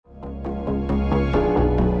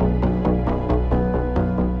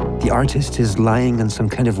The artist is lying on some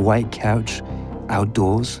kind of white couch,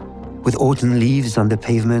 outdoors, with autumn leaves on the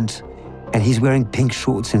pavement, and he's wearing pink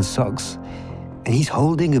shorts and socks, and he's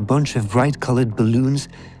holding a bunch of bright-colored balloons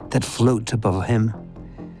that float above him,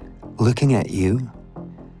 looking at you.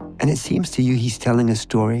 And it seems to you he's telling a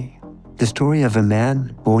story, the story of a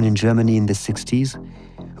man born in Germany in the 60s,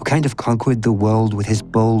 who kind of conquered the world with his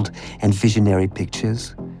bold and visionary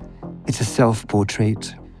pictures. It's a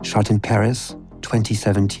self-portrait shot in Paris,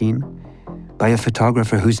 2017, by a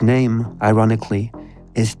photographer whose name, ironically,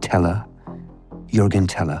 is Teller, Juergen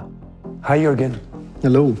Teller. Hi, Juergen.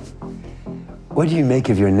 Hello. What do you make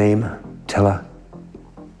of your name, Teller?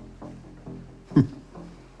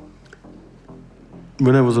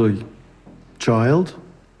 When I was a child,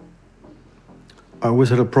 I always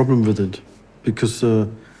had a problem with it because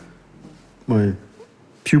my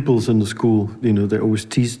pupils in the school, they always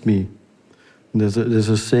teased me. And there's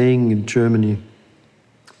a saying in Germany,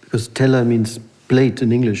 because Teller means plate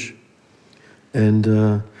in English. And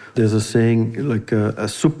there's a saying like a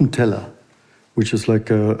Suppenteller, which is like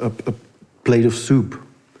a plate of soup.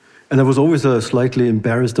 And I was always slightly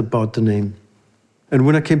embarrassed about the name. And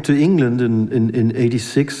when I came to England in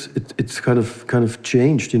 '86, it's kind of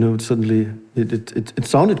changed. Suddenly it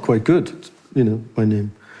sounded quite good, my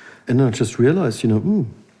name. And then I just realized,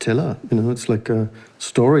 Teller. It's like a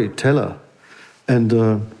storyteller, and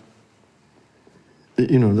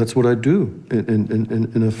that's what I do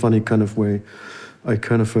in a funny kind of way. I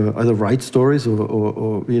kind of either write stories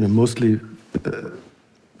or mostly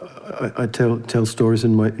I tell stories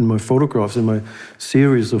in my photographs, in my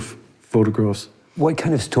series of photographs. What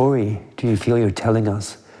kind of story do you feel you're telling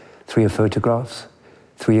us through your photographs,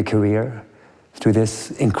 through your career, through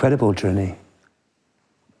this incredible journey?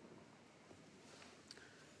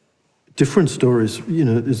 Different stories,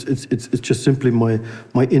 it's just simply my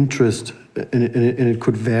interest, and it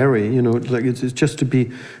could vary, like it's just to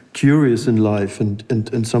be curious in life,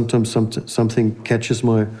 and sometimes something catches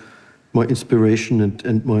my inspiration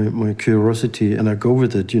and my curiosity, and I go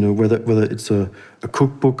with it, whether it's a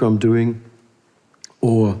cookbook I'm doing,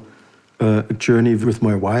 or a journey with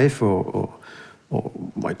my wife, or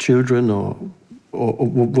my children, or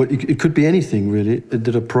what, it could be anything really. I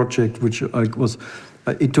did a project which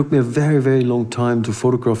it took me a very, very long time to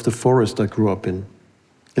photograph the forest I grew up in.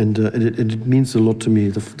 And it means a lot to me,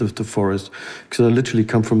 the forest, because I literally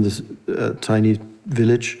come from this tiny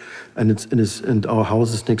village, and our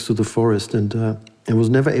house is next to the forest, and I was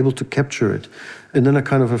never able to capture it. And then I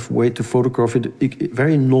kind of have a way to photograph it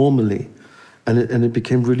very normally, and it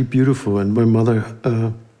became really beautiful. And my mother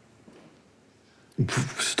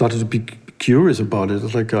started to be curious about it.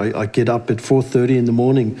 It's like I get up at 4:30 in the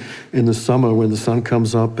morning in the summer when the sun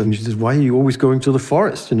comes up, and she says, "Why are you always going to the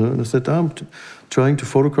forest?" And I said, "I'm trying to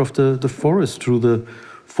photograph the forest through the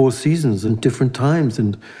 4 seasons and different times."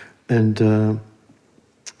 And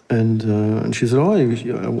she said, "Oh,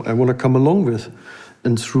 I want to come along with."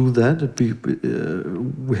 And through that,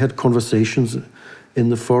 we had conversations in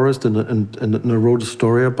the forest, and I wrote a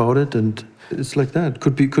story about it, and it's like that.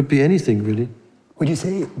 Could be anything really. Would you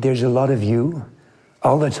say there's a lot of you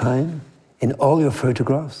all the time in all your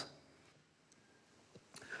photographs?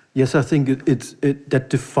 Yes, I think that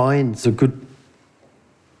defines a good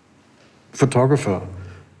photographer.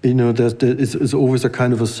 There's always a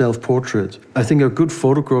kind of a self-portrait. I think a good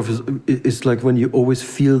photograph is like when you always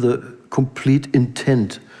feel the complete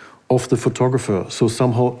intent of the photographer. So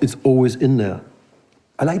somehow it's always in there.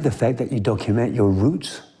 I like the fact that you document your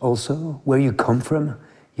roots also, where you come from,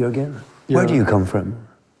 Juergen. Yeah. Where do you come from?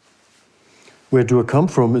 Where do I come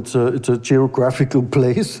from? It's a geographical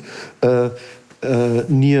place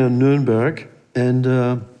near Nuremberg, and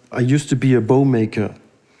I used to be a bow maker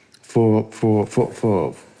for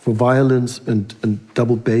violins and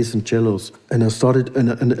double bass and cellos. And I started,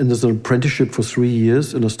 and there's an apprenticeship for 3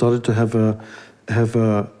 years, and I started to have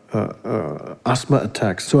asthma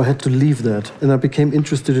attacks. So I had to leave that, and I became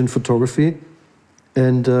interested in photography,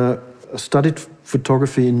 and studied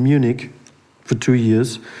photography in Munich for 2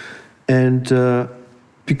 years. And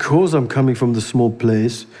because I'm coming from the small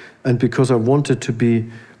place, and because I wanted to be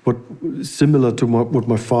similar to what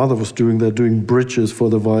my father was doing, they're doing bridges for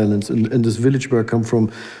the violins. And this village where I come from,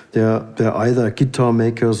 they're either guitar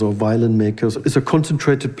makers or violin makers. It's a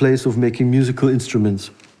concentrated place of making musical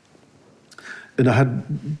instruments. And I had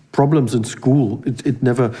problems in school.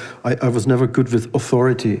 I was never good with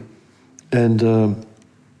authority, and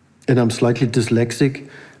I'm slightly dyslexic.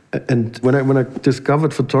 And when I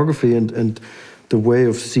discovered photography and the way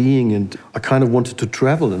of seeing, and I kind of wanted to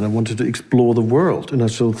travel, and I wanted to explore the world, and I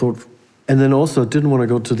sort of thought, and then also I didn't want to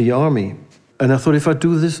go to the army. And I thought, if I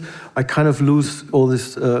do this, I kind of lose all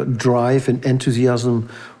this drive and enthusiasm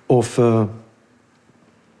of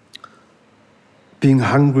being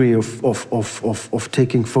hungry, of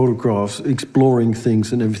taking photographs, exploring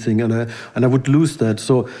things and everything, and I would lose that.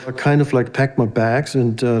 So I kind of like packed my bags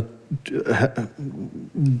and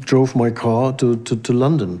drove my car to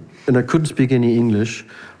London. And I couldn't speak any English,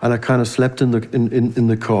 and I kind of slept in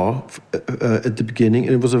the car at the beginning,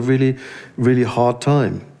 and it was a really, really hard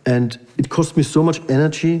time. And it cost me so much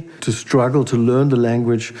energy to struggle to learn the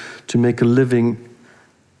language, to make a living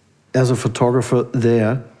as a photographer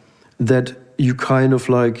there, that you kind of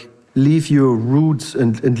like leave your roots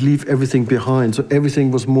and leave everything behind. So everything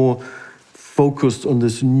was more focused on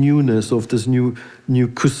this newness of this new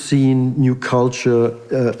cuisine, new culture,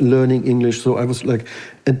 learning English. So I was like,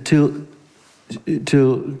 until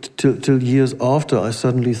years after, I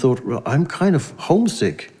suddenly thought, well, I'm kind of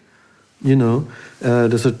homesick. You know,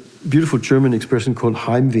 there's a beautiful German expression called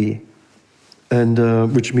Heimweh, and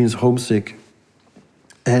which means homesick.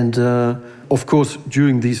 And of course,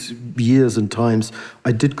 during these years and times,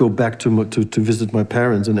 I did go back to visit my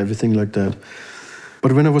parents and everything like that.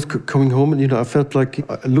 But when I was coming home, and I felt like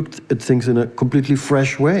I looked at things in a completely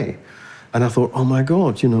fresh way, and I thought, oh my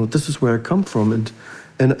God, this is where I come from, and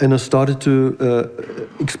I started to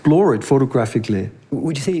explore it photographically.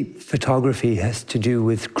 Would you say photography has to do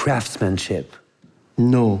with craftsmanship?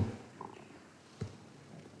 No,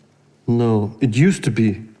 it used to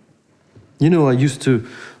be. I used to.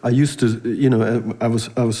 I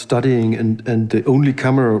was studying, and the only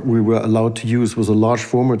camera we were allowed to use was a large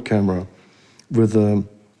format camera, with a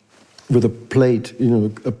plate.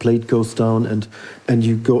 A plate goes down, and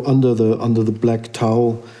you go under the black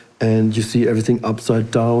towel, and you see everything upside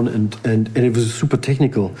down, and it was super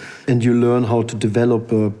technical, and you learn how to develop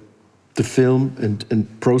the film and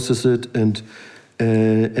process it, and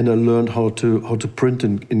I learned how to print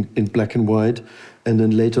in black and white, and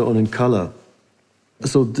then later on in color.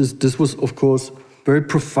 So this was, of course, very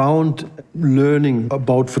profound learning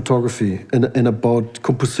about photography and about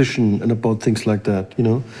composition and about things like that,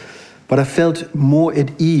 But I felt more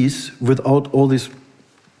at ease without all this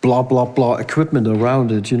blah blah blah equipment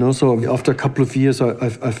around it, So after a couple of years, I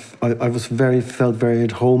felt very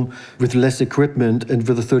at home with less equipment and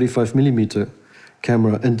with a 35mm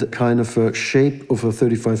camera, and the kind of shape of a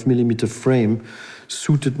 35mm frame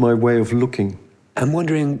suited my way of looking. I'm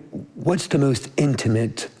wondering, what's the most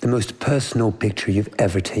intimate, the most personal picture you've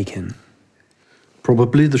ever taken?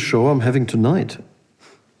 Probably the show I'm having tonight,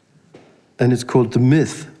 and it's called The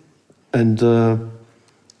Myth, and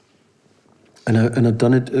I've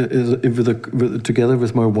done it together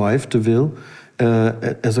with my wife, Deville,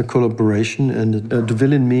 as a collaboration. And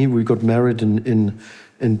Deville and me, we got married in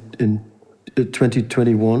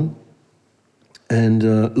 2021, and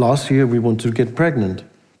last year we wanted to get pregnant.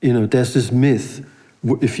 There's this myth: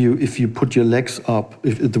 if you put your legs up,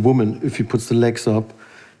 if you puts the legs up,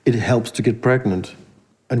 it helps to get pregnant.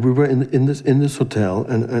 And we were in this hotel,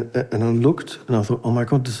 and I looked, and I thought, oh my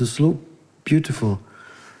God, this is so beautiful.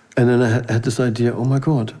 And then I had this idea, oh my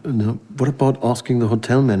God, what about asking the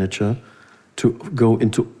hotel manager to go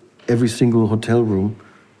into every single hotel room,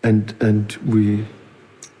 and we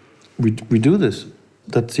do this.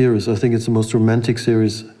 That series, I think it's the most romantic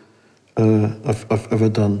series I've ever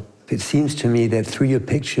done. It seems to me that through your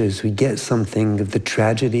pictures, we get something of the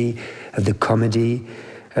tragedy, of the comedy,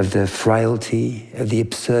 of the frailty, of the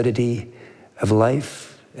absurdity of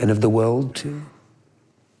life and of the world too.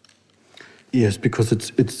 Yes, because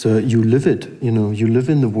it's you live it. You live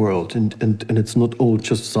in the world, and it's not all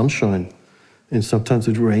just sunshine. And sometimes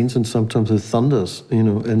it rains, and sometimes it thunders.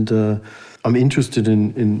 And I'm interested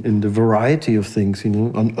in the variety of things. I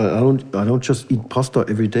don't just eat pasta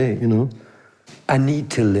every day. I Need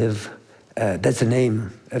to Live. That's the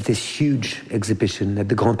name of this huge exhibition at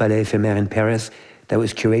the Grand Palais Éphémère in Paris that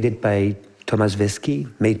was curated by Thomas Vesky,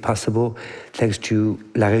 made possible thanks to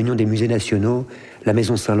La Réunion des Musées Nationaux, la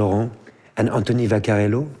Maison Saint-Laurent, and Anthony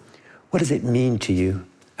Vaccarello. What does it mean to you,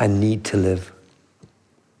 I Need to Live?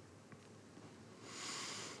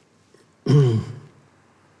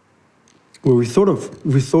 Well, we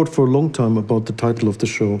thought for a long time about the title of the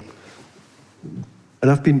show, and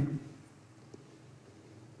I've been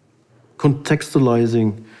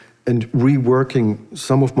contextualizing and reworking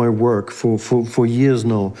some of my work for years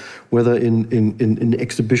now, whether in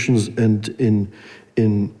exhibitions and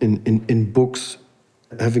in books,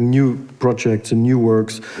 having new projects and new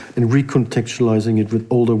works, and recontextualizing it with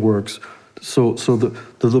older works. So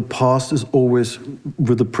the past is always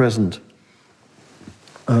with the present.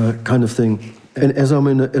 Kind of thing. And as I'm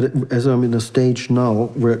in a stage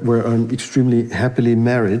now where I'm extremely happily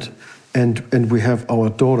married, and we have our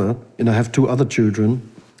daughter, and I have two other children,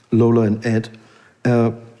 Lola and Ed.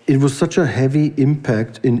 It was such a heavy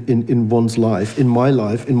impact in one's life, in my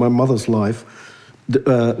life, in my mother's life,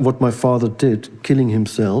 what my father did, killing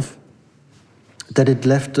himself, that it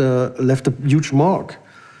left a huge mark.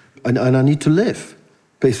 And I need to live,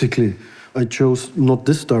 basically. I chose not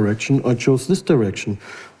this direction, I chose this direction.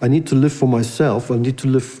 I need to live for myself, I need to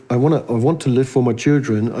live, I want to live for my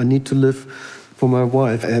children, I need to live for my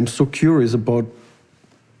wife. I am so curious about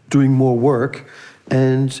doing more work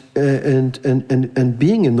and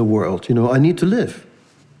being in the world, you know, I need to live.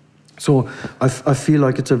 So I feel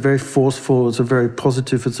like it's a very forceful, it's a very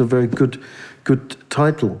positive, it's a very good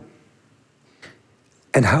title.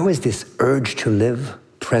 And how is this urge to live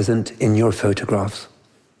present in your photographs?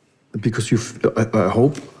 Because I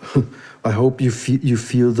hope you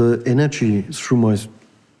feel the energy through my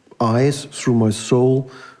eyes, through my soul,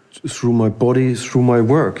 through my body, through my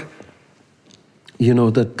work. You know,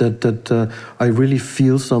 that I really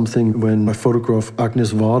feel something when I photograph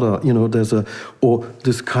Agnes Varda. You know, or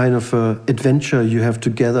this kind of adventure you have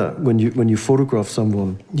together when you photograph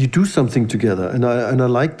someone. You do something together, and I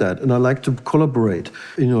like that, and I like to collaborate.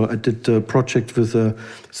 You know, I did a project with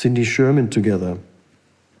Cindy Sherman together,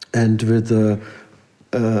 and with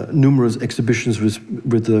numerous exhibitions with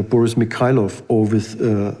Boris Mikhailov or with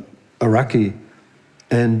Araki,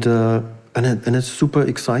 and it's super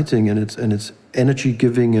exciting, and it's energy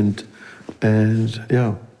giving, and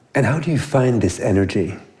yeah. And how do you find this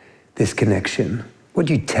energy, this connection? What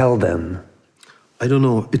do you tell them? I don't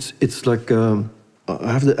know. It's like I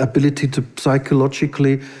have the ability to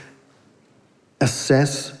psychologically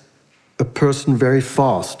assess a person very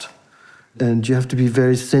fast, and you have to be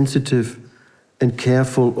very sensitive and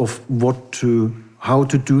careful of how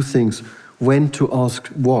to do things, when to ask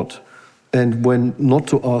what, and when not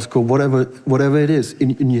to ask, or whatever it is,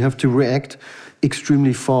 and you have to react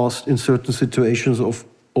extremely fast in certain situations of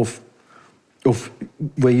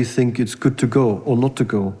where you think it's good to go or not to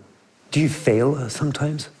go. Do you fail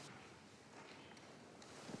sometimes?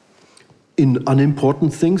 In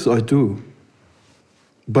unimportant things, I do.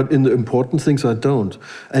 But in the important things, I don't.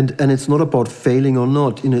 And it's not about failing or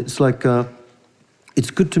not. You know, it's like it's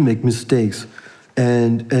good to make mistakes,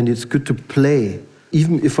 and it's good to play.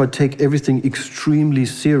 Even if I take everything extremely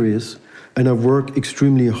serious and I work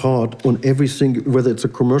extremely hard on everything, whether it's a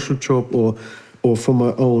commercial job or for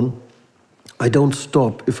my own, I don't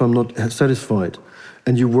stop if I'm not satisfied.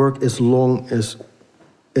 And you work as long as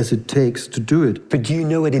it takes to do it. But do you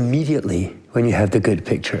know it immediately when you have the good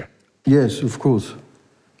picture? Yes, of course.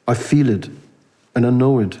 I feel it, and I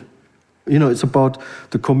know it. You know, it's about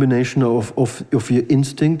the combination of your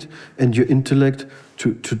instinct and your intellect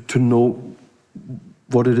to know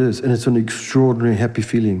what it is, and it's an extraordinary happy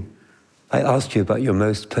feeling. I asked you about your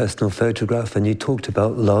most personal photograph, and you talked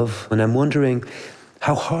about love, and I'm wondering,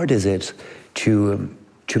 how hard is it to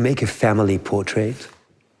make a family portrait?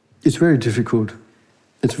 It's very difficult.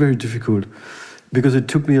 It's very difficult, because it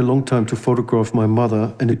took me a long time to photograph my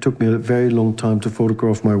mother, and it took me a very long time to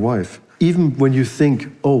photograph my wife. Even when you think,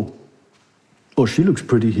 oh, she looks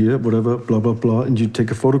pretty here, whatever, blah, blah, blah, and you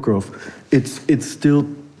take a photograph, it's still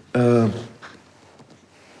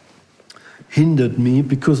hindered me,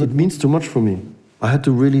 because it means too much for me. I had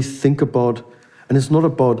to really think about, and it's not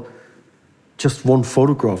about just one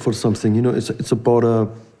photograph or something, you know, it's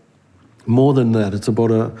about more than that. It's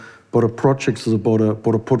about a project, it's about a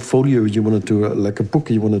portfolio you want to do, like a book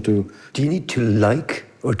you want to do. Do you need to like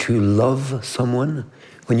or to love someone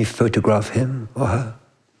when you photograph him or her?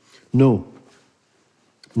 No,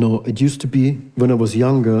 it used to be, when I was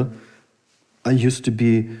younger, I used to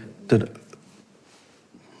be that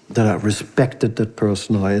I respected that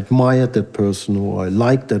person, I admired that person, or I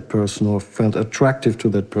liked that person, or felt attractive to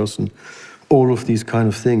that person, all of these kind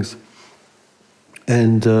of things.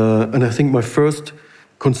 And I think my first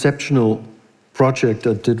conceptual project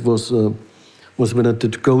I did was when I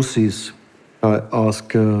did Go-Sees. I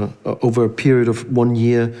asked, over a period of 1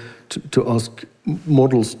 year, to ask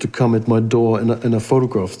models to come at my door, and I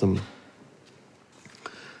photographed them.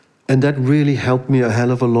 And that really helped me a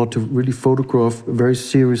hell of a lot, to really photograph very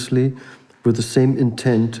seriously, with the same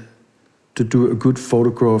intent, to do a good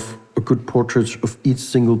photograph, a good portrait of each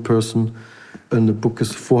single person. And the book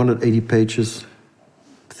is 480 pages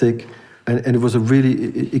thick. And it was a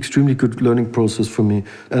really extremely good learning process for me.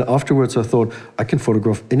 And afterwards I thought, I can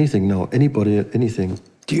photograph anything now, anybody, anything.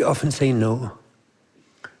 Do you often say no?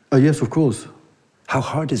 Yes, of course. How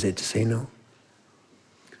hard is it to say no?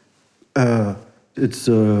 It's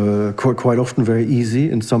quite often very easy,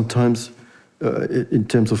 and sometimes in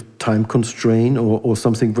terms of time constraint or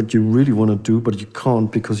something what you really want to do, but you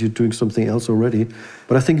can't because you're doing something else already.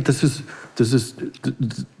 But I think this is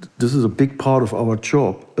a big part of our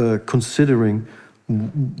job, considering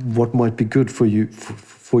what might be good for you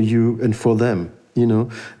and for them, you know.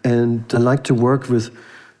 And I like to work with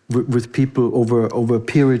people over a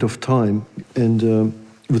period of time. And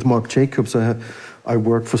with Marc Jacobs, I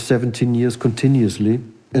worked for 17 years continuously,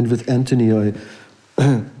 and with Anthony,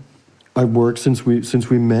 I worked since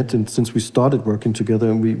we met and since we started working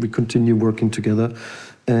together, and we continue working together,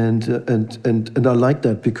 and I like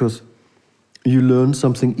that because you learn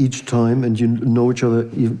something each time, and you know each other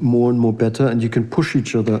more and more better, and you can push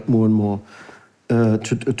each other more and more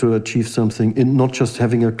to achieve something, and not just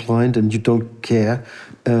having a client and you don't care,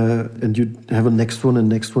 and you have a next one and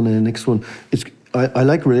next one and a next one. I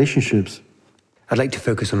like relationships. I'd like to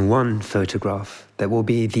focus on one photograph that will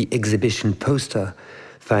be the exhibition poster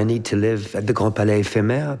for I Need to Live at the Grand Palais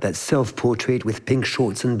Éphémère, that self-portrait with pink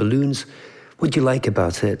shorts and balloons. What do you like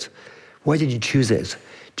about it? Why did you choose it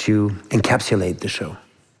to encapsulate the show?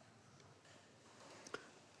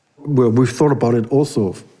 Well, we've thought about it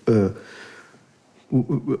also,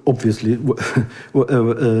 obviously,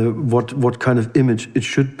 what kind of image it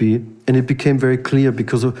should be. And it became very clear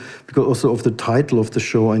because also of the title of the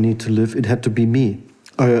show, I Need to Live, it had to be me.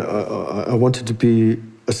 I wanted to be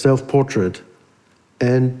a self-portrait.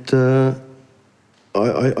 And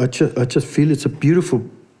I just feel it's a beautiful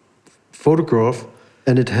photograph,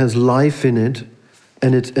 and it has life in it,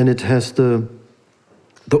 and it has the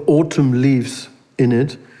autumn leaves in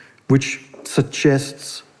it, which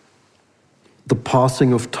suggests the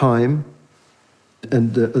passing of time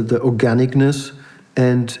and the organicness,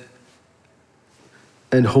 and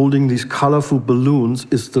holding these colorful balloons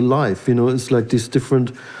is the life. You know, it's like these different.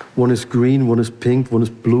 One is green, one is pink, one is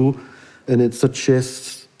blue. And it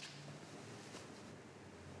suggests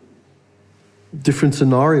different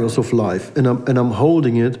scenarios of life, and I'm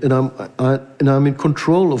holding it, and I'm in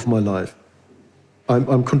control of my life.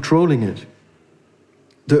 I'm controlling it.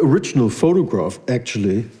 The original photograph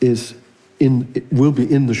actually will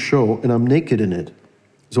be in the show, and I'm naked in it.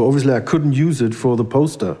 So obviously I couldn't use it for the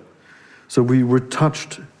poster. So we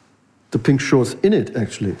retouched the pink shorts in it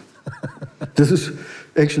actually. This is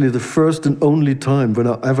actually the first and only time when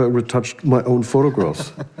I ever retouched my own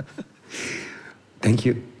photographs. Thank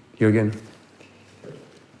you, Juergen.